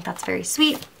that. I think that's very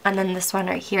sweet. And then this one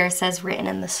right here says written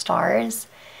in the stars.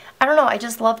 I don't know, I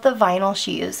just love the vinyl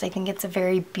she used. I think it's a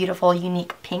very beautiful,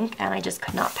 unique pink, and I just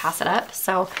could not pass it up.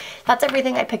 So that's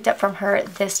everything I picked up from her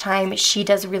this time. She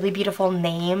does really beautiful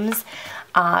names,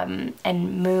 and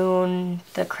moon,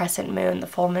 the crescent moon, the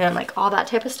full moon, like all that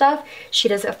type of stuff. She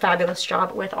does a fabulous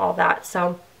job with all that.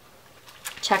 So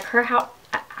check her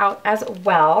out as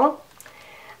well.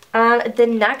 The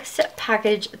next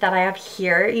package that I have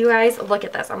here, you guys, look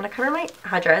at this. I'm going to cover my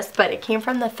address, but it came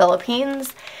from the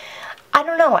Philippines. I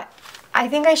don't know. I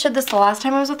think I showed this the last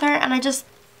time I was with her, and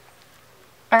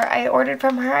I ordered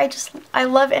from her. I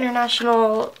love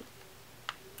international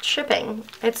shipping.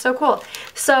 It's so cool.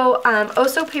 So,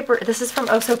 XoXo Paper, this is from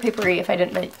XoXo Papery, if I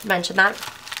didn't mention that.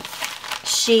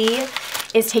 She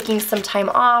is taking some time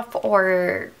off,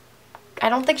 or I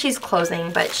don't think she's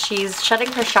closing, but she's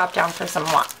shutting her shop down for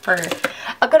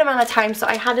a good amount of time, so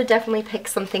I had to definitely pick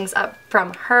some things up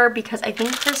from her because I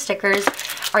think her stickers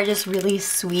are just really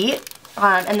sweet.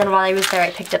 And then while I was there,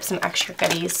 I picked up some extra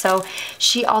goodies. So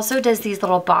she also does these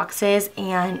little boxes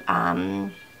and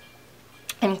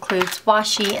includes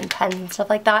washi and pens and stuff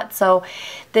like that. So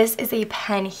this is a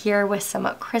pen here with some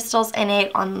crystals in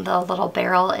it. On the little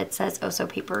barrel it says XoXo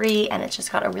Papery, and it's just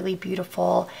got a really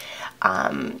beautiful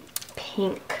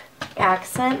pink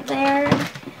accent there.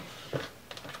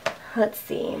 Let's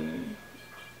see.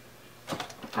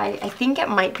 I think it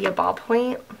might be a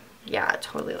ballpoint. Yeah, it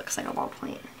totally looks like a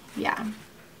ballpoint. Yeah.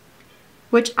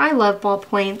 Which I love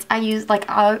ballpoints. I use, like,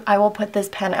 I will put this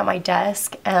pen at my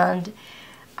desk and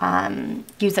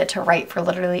use it to write for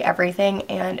literally everything,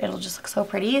 and it'll just look so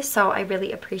pretty. So I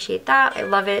really appreciate that. I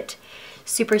love it.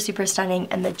 Super, super stunning,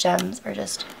 and the gems are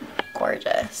just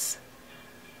gorgeous.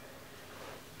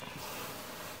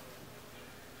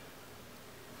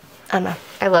 I don't know.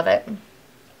 I love it.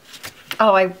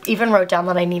 Oh, I even wrote down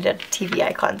that I needed TV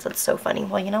icons. That's so funny.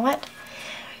 Well, you know what?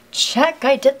 Check,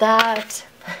 I did that.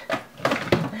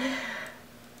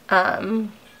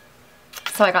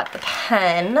 So I got the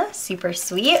pen, super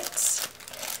sweet.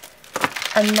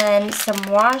 And then some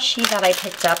washi that I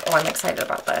picked up. Oh, I'm excited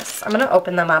about this. I'm gonna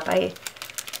open them up, I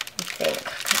think,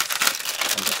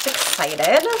 'cause I'm just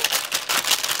excited.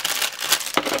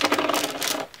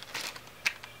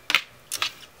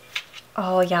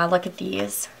 Oh yeah, look at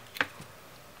these.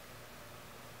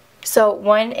 So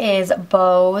one is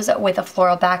bows with a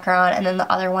floral background, and then the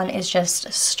other one is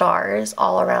just stars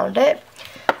all around it.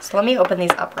 So let me open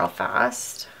these up real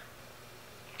fast.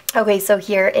 Okay, so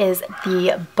here is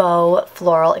the bow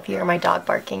floral. If you hear my dog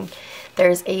barking,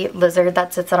 there's a lizard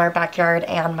that sits in our backyard,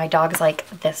 and my dog's like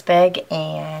this big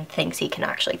and thinks he can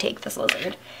actually take this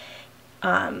lizard.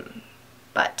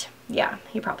 But yeah,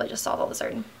 he probably just saw the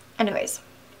lizard. Anyways.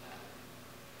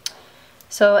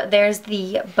 So there's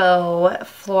the bow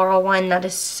floral one. That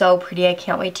is so pretty. I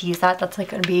can't wait to use that. That's like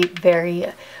going to be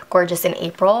very gorgeous in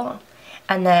April.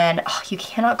 And then you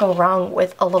cannot go wrong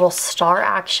with a little star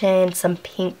action, some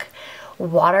pink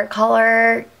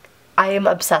watercolor. I am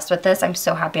obsessed with this. I'm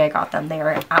so happy I got them. They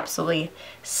are absolutely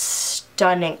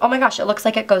stunning. Oh my gosh, it looks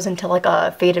like it goes into like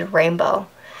a faded rainbow.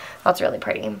 That's really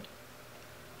pretty.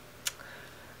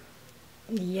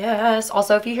 Yes.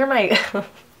 Also, if you hear my...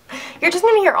 You're just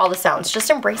going to hear all the sounds. Just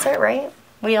embrace it, right?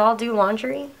 We all do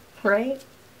laundry, right?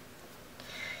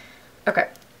 Okay.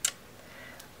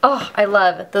 Oh, I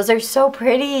love. Those are so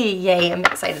pretty. Yay, I'm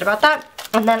excited about that.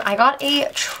 And then I got a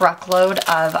truckload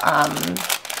of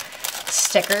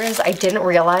stickers. I didn't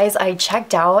realize. I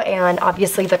checked out, and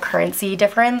obviously the currency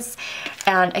difference,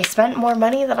 and I spent more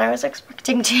money than I was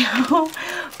expecting to.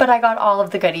 But I got all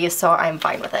of the goodies, so I'm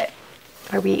fine with it.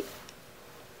 Are we...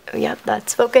 Oh, yeah,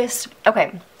 that's focused.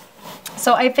 Okay.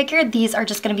 So I figured these are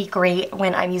just going to be great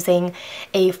when I'm using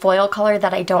a foil color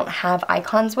that I don't have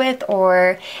icons with,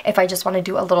 or if I just want to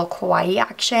do a little kawaii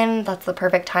action. That's the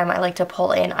perfect time I like to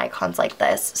pull in icons like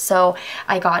this. So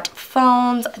I got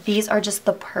phones. These are just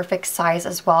the perfect size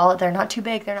as well. They're not too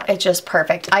big. It's just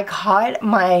perfect. I caught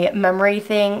my memory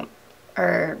thing,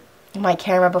 or my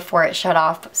camera, before it shut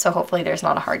off, so hopefully there's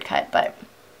not a hard cut, but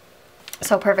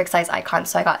So perfect size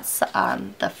icons. So I got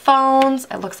the phones.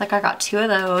 It looks like I got 2 of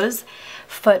those.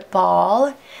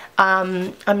 Football.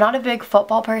 I'm not a big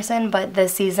football person, but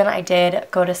this season I did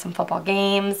go to some football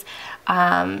games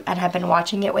and have been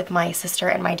watching it with my sister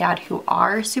and my dad, who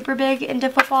are super big into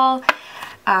football.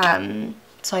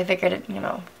 So I figured, you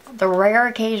know, the rare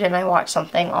occasion I watch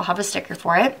something, I'll have a sticker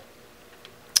for it.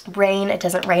 Rain, it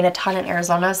doesn't rain a ton in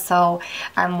Arizona, so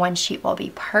 1 sheet will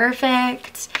be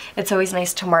perfect. It's always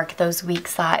nice to mark those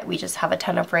weeks that we just have a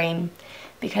ton of rain,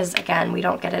 because again, we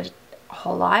don't get it a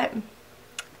whole lot.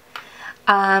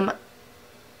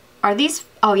 Are these,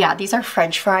 oh yeah, these are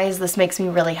French fries. This makes me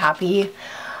really happy.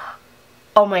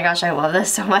 Oh my gosh, I love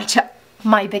this so much.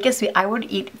 My biggest, I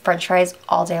would eat French fries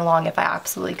all day long if I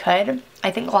absolutely could.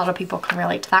 I think a lot of people can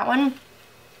relate to that one.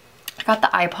 I got the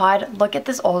iPod. Look at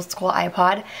this old school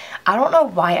iPod. I don't know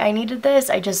why I needed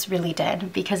this. I just really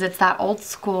did, because it's that old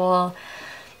school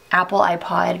Apple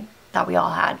iPod that we all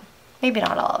had. Maybe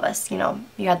not all of us, you know.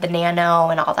 You had the Nano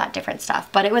and all that different stuff,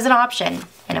 but it was an option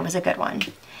and it was a good one.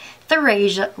 The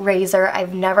razor,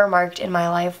 I've never marked in my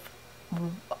life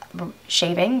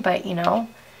shaving, but you know,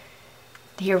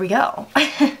 here we go.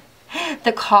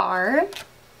 The car,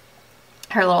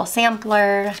 her little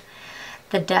sampler,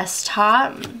 the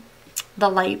desktop, the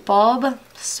light bulb,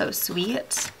 so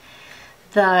sweet,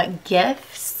 the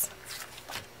gifts,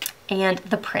 and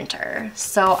the printer.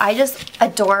 So I just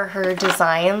adore her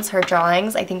designs, her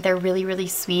drawings. I think they're really, really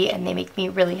sweet and they make me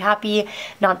really happy.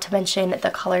 Not to mention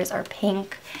the colors are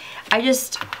pink. I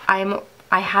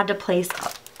had to place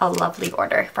a lovely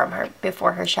order from her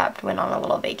before her shop went on a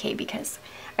little vacay, because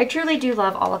I truly do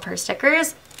love all of her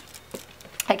stickers.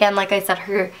 Again, like I said,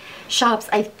 her shops,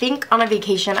 I think on a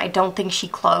vacation, I don't think she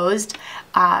closed,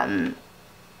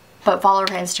 but follow her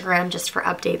Instagram just for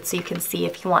updates so you can see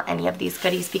if you want any of these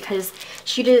goodies, because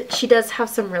she does have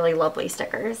some really lovely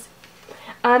stickers.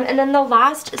 And then the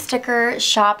last sticker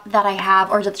shop that I have,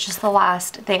 or just the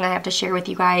last thing I have to share with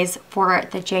you guys for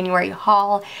the January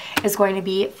haul, is going to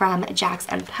be from Jax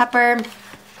and Pepper.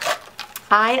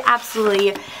 I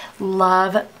absolutely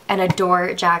love and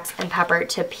adore Jax and Pepper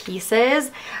to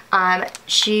pieces.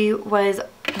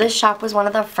 This shop was one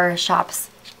of the first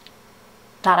shops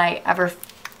that I ever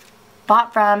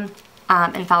bought from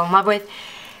and fell in love with.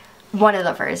 One of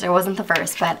the first. It wasn't the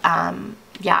first, but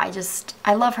yeah,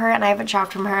 I love her, and I haven't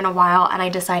shopped from her in a while, and I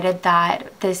decided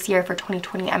that this year for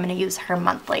 2020 I'm going to use her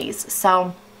monthlies.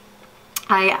 So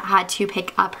I had to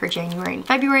pick up her January and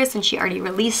February since she already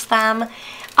released them.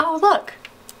 Oh look,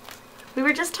 we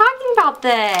were just talking about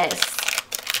this.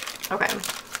 Okay,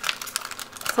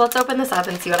 so let's open this up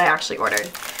and see what I actually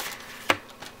ordered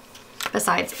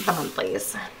besides the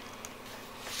monthlies.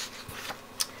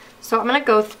 So I'm going to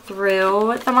go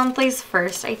through the monthlies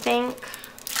first, I think.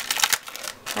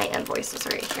 My invoice is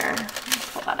right here.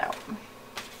 Let's pull that out.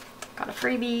 Got a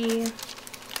freebie.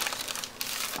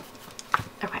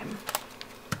 Okay.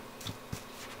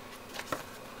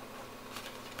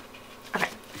 Okay.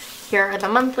 Here are the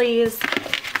monthlies.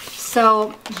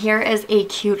 So here is a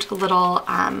cute little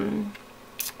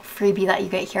freebie that you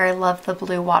get here. I love the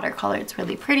blue watercolor. It's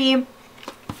really pretty.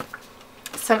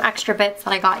 Some extra bits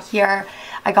that I got here.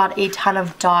 I got a ton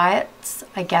of dots.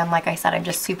 Again, like I said, I'm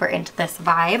just super into this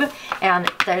vibe,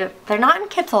 and they're not in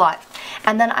kits a lot.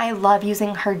 And then I love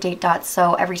using her date dots,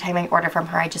 so every time I order from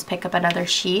her, I just pick up another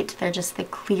sheet. They're just the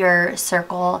clear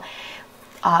circle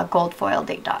gold foil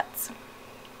date dots,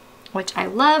 which I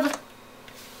love.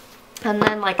 And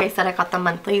then, like I said, I got the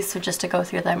monthlies, so just to go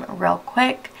through them real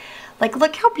quick. Like,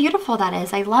 look how beautiful that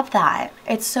is. I love that.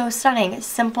 It's so stunning. It's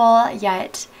simple,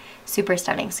 yet super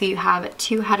stunning. So you have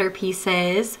 2 header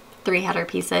pieces, 3 header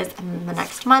pieces, and then the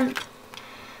next month.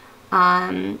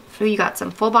 You got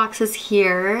some full boxes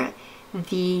here,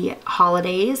 the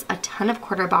holidays, a ton of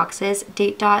quarter boxes,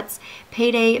 date dots,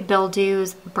 payday, bill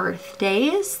dues,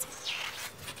 birthdays,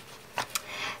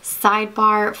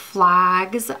 sidebar,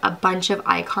 flags, a bunch of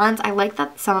icons. I like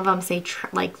that some of them say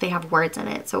like they have words in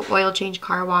it. So oil change,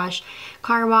 car wash,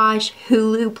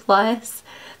 Hulu Plus.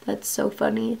 That's so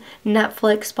funny.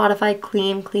 Netflix, Spotify,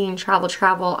 clean,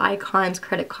 travel, icons,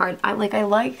 credit card. I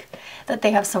like that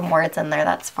they have some words in there.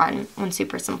 That's fun and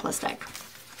super simplistic.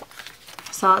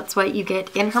 So that's what you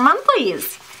get in her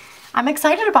monthlies. I'm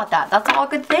excited about that. That's all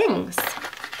good things.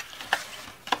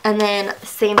 And then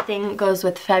same thing goes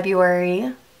with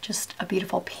February. Just a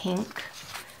beautiful pink.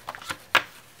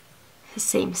 The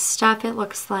same stuff it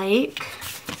looks like.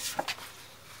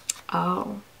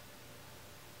 Oh.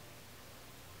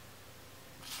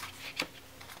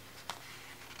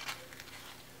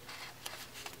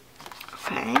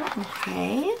 Okay.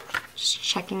 Just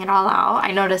checking it all out. I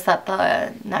noticed that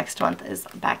the next month is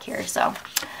back here, so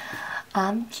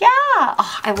yeah.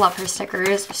 Oh, I love her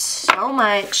stickers so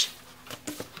much.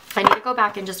 I need to go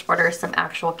back and just order some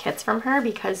actual kits from her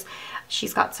because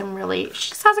she's got some really,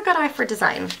 she just has a good eye for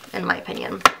design, in my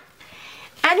opinion.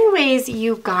 Anyways,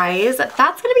 you guys, that's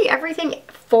gonna be everything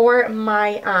for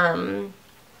my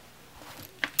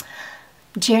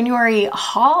January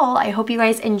haul. I hope you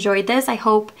guys enjoyed this. I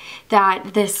hope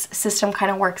that this system kind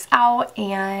of works out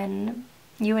and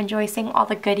you enjoy seeing all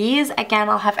the goodies. Again,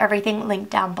 I'll have everything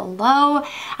linked down below.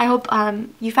 I hope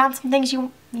you found some things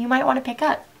you might want to pick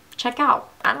up. Check out.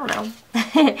 I don't know.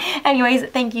 Anyways,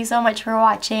 thank you so much for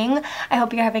watching. I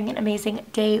hope you're having an amazing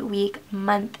day, week,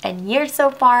 month, and year so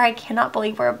far. I cannot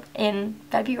believe we're in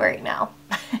February now.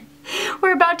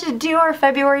 We're about to do our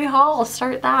February haul.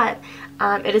 Start that.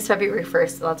 It is February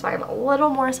 1st, so that's why I'm a little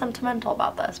more sentimental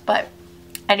about this. But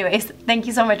anyways, thank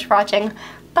you so much for watching.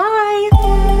 Bye!